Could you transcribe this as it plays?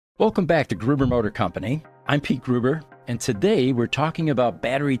Welcome back to Gruber Motor Company. I'm Pete Gruber, and today we're talking about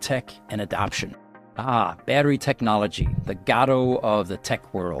battery tech and adoption. Battery technology, the Godot of the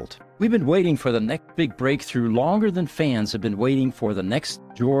tech world. We've been waiting for the next big breakthrough longer than fans have been waiting for the next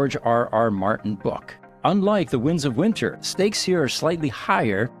George R.R. Martin book. Unlike The Winds of Winter, stakes here are slightly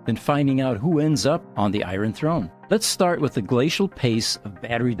higher than finding out who ends up on the Iron Throne. Let's start with the glacial pace of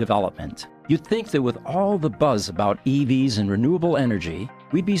battery development. You'd think that with all the buzz about EVs and renewable energy,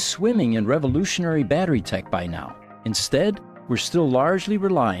 we'd be swimming in revolutionary battery tech by now. Instead, we're still largely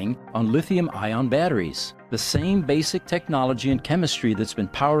relying on lithium-ion batteries, the same basic technology and chemistry that's been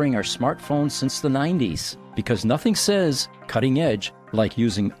powering our smartphones since the 90s, because nothing says cutting edge like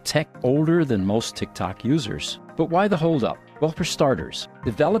using tech older than most TikTok users. But why the holdup? Well, for starters,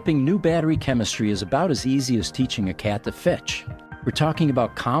 developing new battery chemistry is about as easy as teaching a cat to fetch. We're talking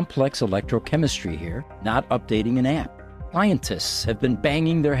about complex electrochemistry here, not updating an app. Scientists have been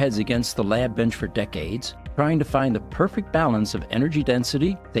banging their heads against the lab bench for decades, trying to find the perfect balance of energy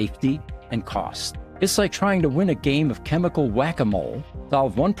density, safety, and cost. It's like trying to win a game of chemical whack-a-mole,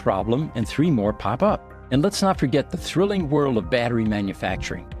 solve one problem and three more pop up. And let's not forget the thrilling world of battery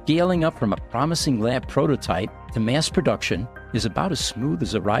manufacturing. Scaling up from a promising lab prototype to mass production is about as smooth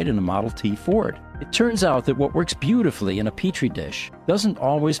as a ride in a Model T Ford. It turns out that what works beautifully in a petri dish doesn't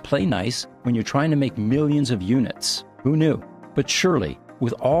always play nice when you're trying to make millions of units. Who knew? But surely,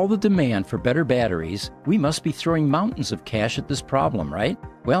 with all the demand for better batteries, we must be throwing mountains of cash at this problem, right?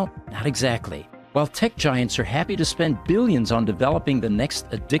 Well, not exactly. While tech giants are happy to spend billions on developing the next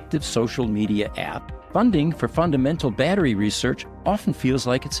addictive social media app, funding for fundamental battery research often feels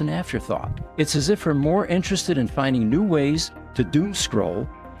like it's an afterthought. It's as if we're more interested in finding new ways to doom scroll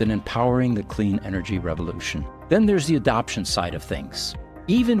than empowering the clean energy revolution. Then there's the adoption side of things.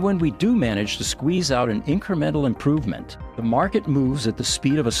 Even when we do manage to squeeze out an incremental improvement, the market moves at the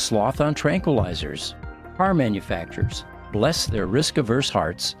speed of a sloth on tranquilizers. Car manufacturers, bless their risk-averse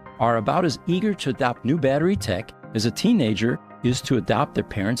hearts, are about as eager to adopt new battery tech as a teenager is to adopt their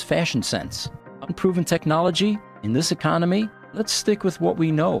parents' fashion sense. Unproven technology? In this economy, let's stick with what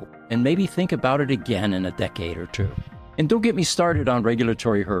we know and maybe think about it again in a decade or two. And don't get me started on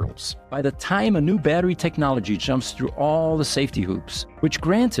regulatory hurdles. By the time a new battery technology jumps through all the safety hoops, which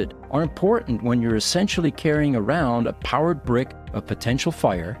granted are important when you're essentially carrying around a powered brick of potential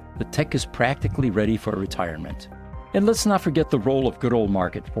fire, the tech is practically ready for retirement. And let's not forget the role of good old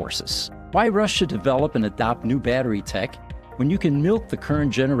market forces. Why rush to develop and adopt new battery tech when you can milk the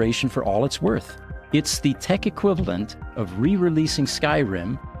current generation for all it's worth? It's the tech equivalent of re-releasing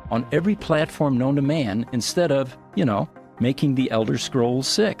Skyrim on every platform known to man instead of, making the Elder Scrolls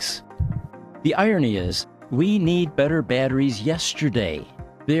 6. The irony is, we need better batteries yesterday.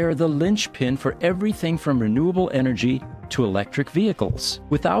 They're the linchpin for everything from renewable energy to electric vehicles.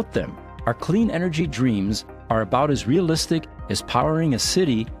 Without them, our clean energy dreams are about as realistic as powering a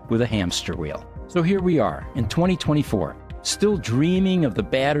city with a hamster wheel. So here we are in 2024, still dreaming of the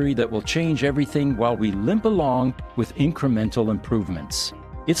battery that will change everything while we limp along with incremental improvements.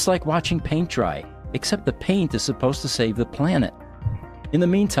 It's like watching paint dry, except the paint is supposed to save the planet. In the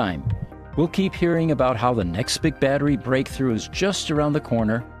meantime, we'll keep hearing about how the next big battery breakthrough is just around the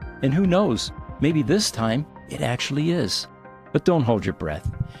corner, and who knows, maybe this time it actually is. But don't hold your breath.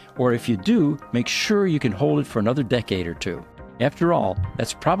 Or if you do, make sure you can hold it for another decade or two. After all,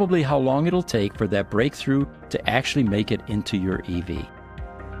 that's probably how long it'll take for that breakthrough to actually make it into your EV.